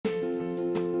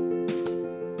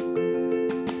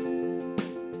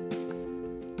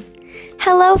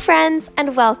Hello, friends,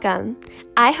 and welcome.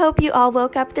 I hope you all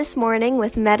woke up this morning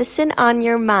with medicine on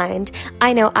your mind.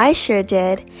 I know I sure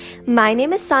did. My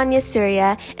name is Sonia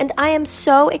Surya, and I am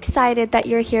so excited that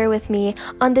you're here with me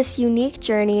on this unique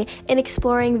journey in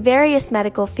exploring various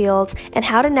medical fields and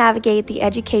how to navigate the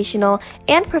educational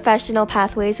and professional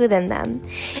pathways within them.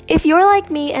 If you're like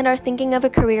me and are thinking of a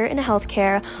career in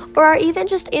healthcare, or are even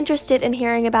just interested in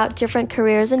hearing about different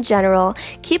careers in general,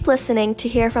 keep listening to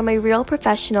hear from a real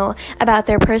professional about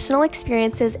their personal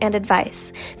experiences and advice.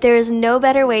 There is no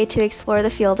better way to explore the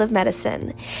field of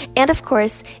medicine. And of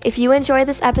course, if you enjoy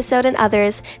this episode and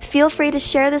others, feel free to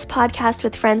share this podcast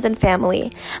with friends and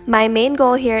family. My main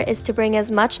goal here is to bring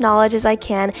as much knowledge as I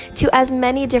can to as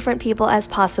many different people as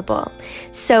possible.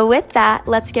 So with that,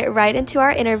 let's get right into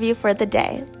our interview for the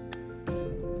day.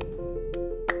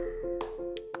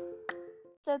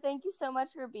 So thank you so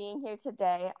much for being here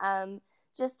today.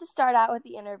 Just to start out with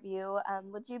the interview,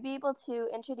 would you be able to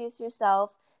introduce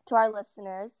yourself to our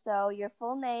listeners? So your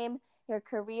full name, your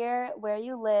career, where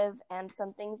you live, and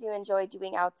some things you enjoy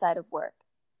doing outside of work.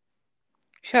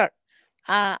 Sure.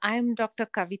 I'm Dr.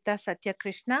 Kavita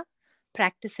Satyakrishna,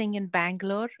 practicing in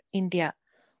Bangalore, India.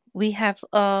 We have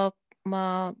a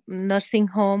nursing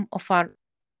home of our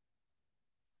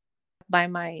by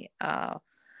my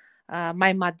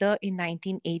mother in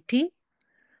 1980.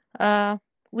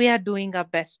 We are doing our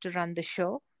best to run the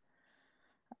show.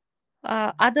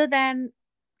 Other than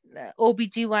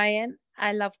OBGYN,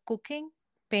 I love cooking,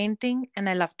 painting, and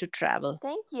I love to travel.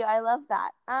 Thank you. I love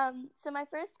that. So my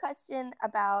first question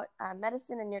about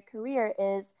medicine and your career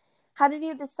is, how did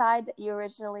you decide that you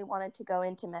originally wanted to go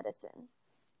into medicine?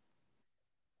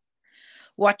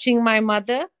 Watching my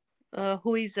mother,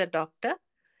 who is a doctor,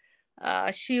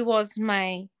 she was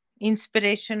my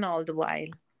inspiration all the while.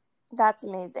 That's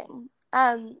amazing.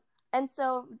 And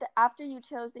so after you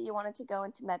chose that you wanted to go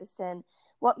into medicine,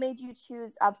 what made you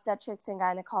choose obstetrics and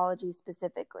gynecology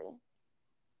specifically?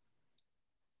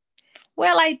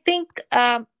 Well, I think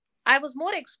I was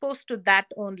more exposed to that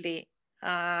only.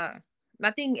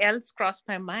 Nothing else crossed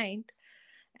my mind.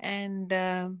 And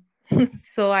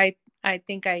so I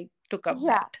think I took up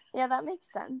that. Yeah, that makes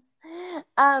sense.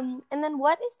 And then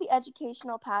what is the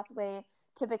educational pathway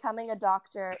to becoming a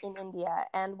doctor in India,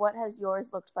 and what has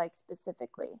yours looked like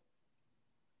specifically?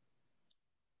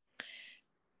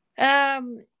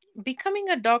 Becoming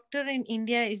a doctor in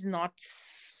India is not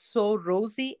so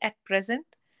rosy at present.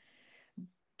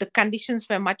 The conditions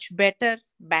were much better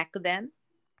back then.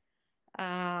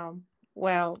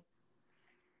 Well,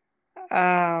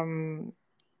 um,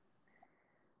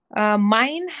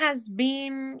 mine has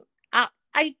been,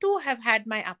 I too have had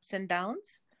my ups and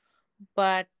downs,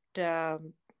 but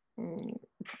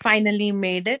finally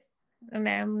made it, and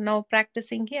I'm now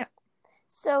practicing here.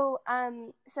 So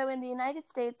in the United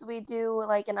States, we do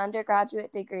like an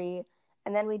undergraduate degree,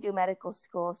 and then we do medical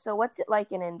school. So what's it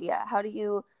like in India?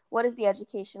 What is the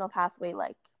educational pathway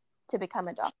like to become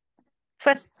a doctor?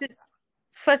 First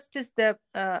is the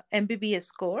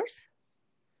MBBS course,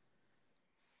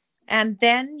 and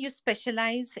then you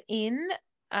specialize in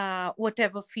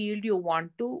whatever field you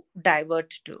want to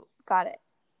divert to. Got it.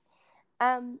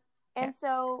 And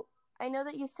so I know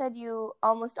that you said you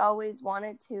almost always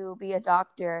wanted to be a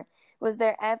doctor. Was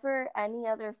there ever any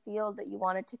other field that you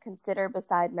wanted to consider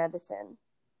beside medicine?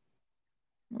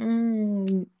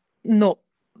 No,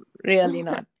 really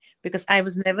not. Because I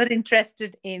was never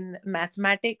interested in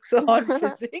mathematics or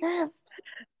physics.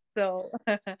 So,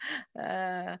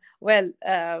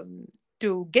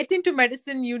 to get into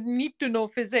medicine, you need to know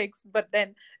physics, but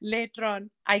then later on,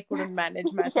 I couldn't manage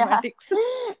mathematics.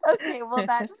 Yeah. Okay, well,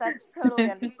 that's totally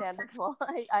understandable.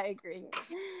 I agree.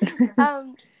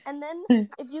 And then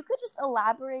if you could just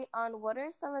elaborate on what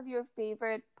are some of your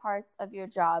favorite parts of your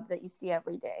job that you see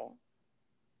every day?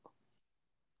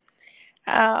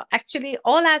 Actually,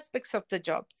 all aspects of the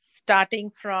job,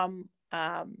 starting from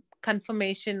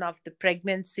confirmation of the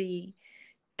pregnancy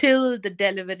till the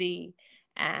delivery,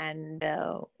 and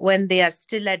when they are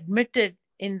still admitted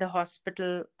in the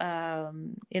hospital,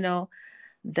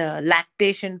 the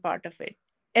lactation part of it,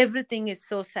 everything is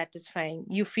so satisfying.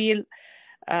 You feel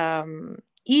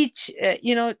each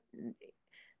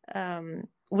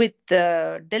with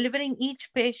delivering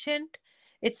each patient,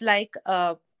 it's like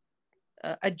a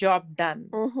job done.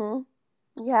 Mm-hmm.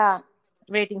 Yeah.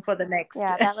 Waiting for the next.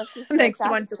 Yeah, that must be so next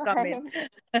satisfying. one to come in.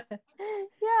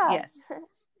 Yeah. Yes.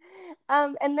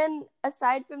 And then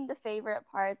aside from the favorite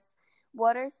parts,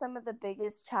 what are some of the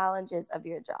biggest challenges of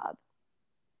your job?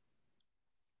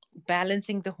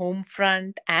 Balancing the home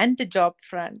front and the job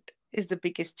front is the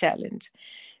biggest challenge.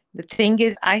 The thing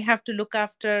is, I have to look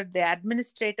after the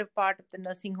administrative part of the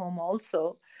nursing home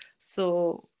also.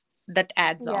 So that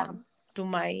adds Yeah. on to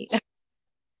my Yeah.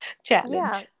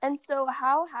 challenge. And so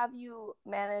how have you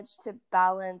managed to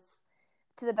balance,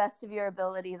 to the best of your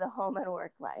ability, the home and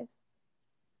work life?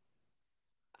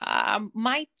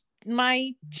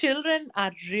 My children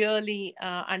are really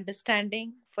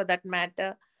understanding for that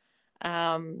matter.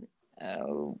 Um,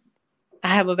 uh, I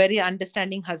have a very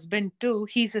understanding husband too.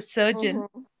 He's a surgeon,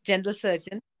 Mm-hmm. general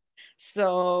surgeon.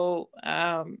 So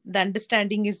the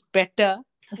understanding is better.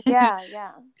 Yeah,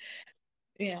 yeah.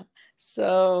 Yeah.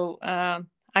 So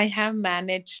I have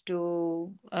managed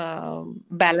to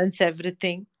balance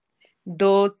everything,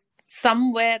 though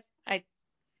somewhere I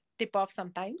tip off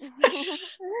sometimes.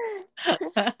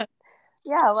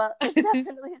 Yeah, well, it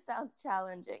definitely sounds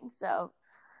challenging. So,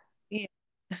 Yeah.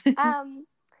 and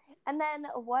then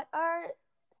what are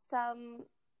some,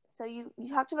 so you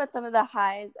talked about some of the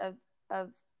highs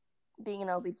of being an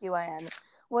OBGYN.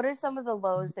 What are some of the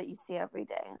lows that you see every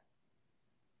day?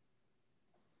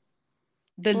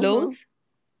 The Mm-hmm. lows?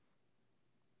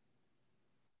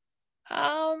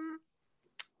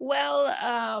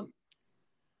 Well,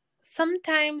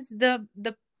 sometimes the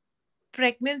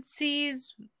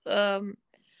pregnancies,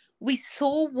 we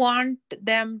so want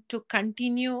them to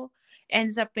continue,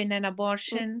 ends up in an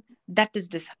abortion. That is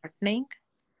disheartening.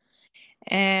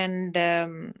 And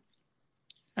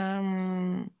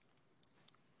um,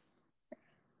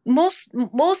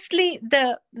 mostly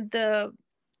the the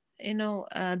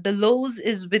lows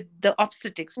is with the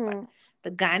obstetrics part.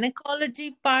 The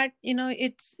gynecology part,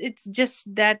 it's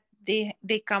just that they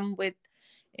come with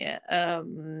uh,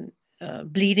 um,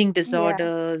 bleeding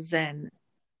disorders, and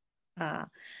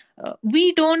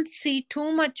we don't see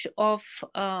too much of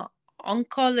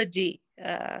oncology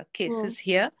cases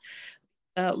here.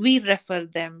 We refer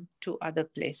them to other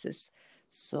places,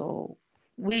 so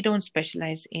we don't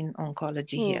specialize in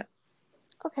oncology here.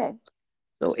 Okay.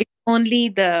 So it's only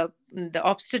the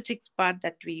obstetrics part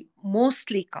that we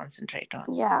mostly concentrate on.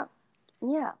 Yeah.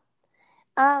 Yeah.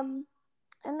 And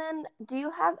then do you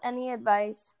have any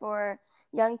advice for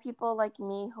young people like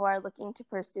me who are looking to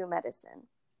pursue medicine?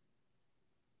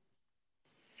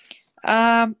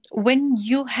 When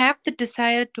you have the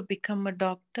desire to become a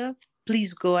doctor,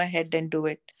 please go ahead and do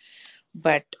it.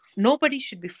 But nobody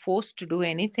should be forced to do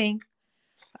anything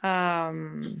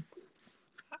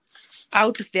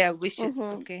out of their wishes,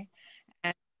 okay?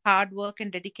 And hard work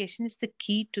and dedication is the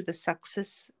key to the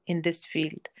success in this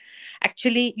field.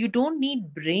 Actually, you don't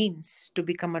need brains to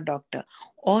become a doctor.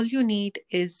 All you need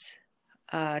is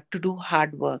to do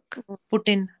hard work, put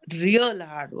in real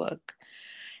hard work,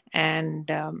 and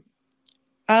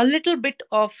a little bit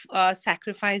of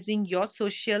sacrificing your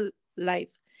social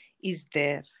life is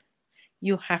there.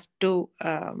 You have to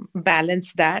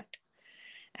balance that.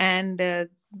 And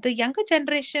the younger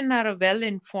generation are a well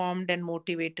informed and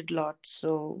motivated lot,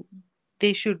 so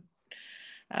they should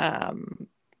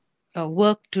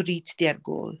work to reach their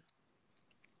goal.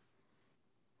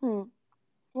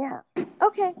 Yeah.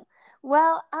 Okay.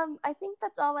 Well, I think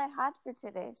that's all I had for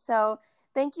today. So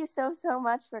thank you so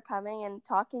much for coming and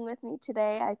talking with me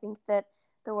today. I think that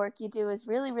the work you do is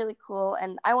really, really cool,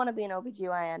 and I want to be an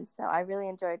OBGYN, so I really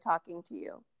enjoyed talking to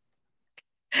you.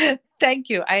 Thank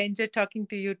you. I enjoyed talking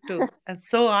to you too. I'm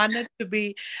so honored to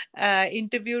be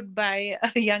interviewed by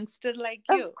a youngster like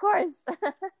you. Of course.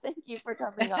 Thank you for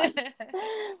coming on.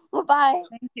 Well, bye.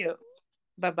 Thank you.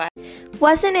 Bye-bye.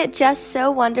 Wasn't it just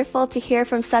so wonderful to hear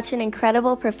from such an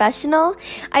incredible professional?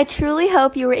 I truly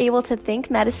hope you were able to think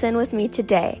medicine with me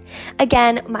today.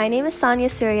 Again, my name is Sonia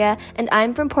Surya, and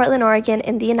I'm from Portland, Oregon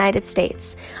in the United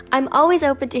States. I'm always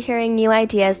open to hearing new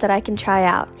ideas that I can try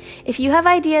out. If you have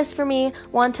ideas for me,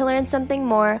 want to learn something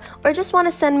more, or just want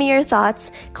to send me your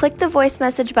thoughts, click the voice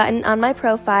message button on my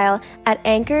profile at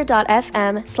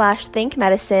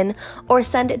anchor.fm/thinkmedicine, or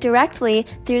send it directly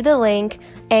through the link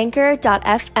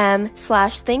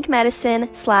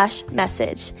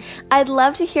anchor.fm/thinkmedicine/message. I'd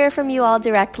love to hear from you all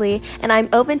directly, and I'm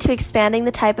open to expanding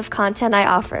the type of content I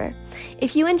offer.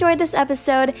 If you enjoyed this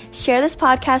episode, share this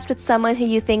podcast with someone who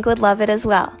you think would love it as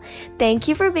well. Thank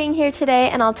you for being here today,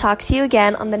 and I'll talk to you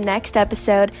again on the next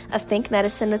episode of Think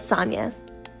Medicine with Sonia.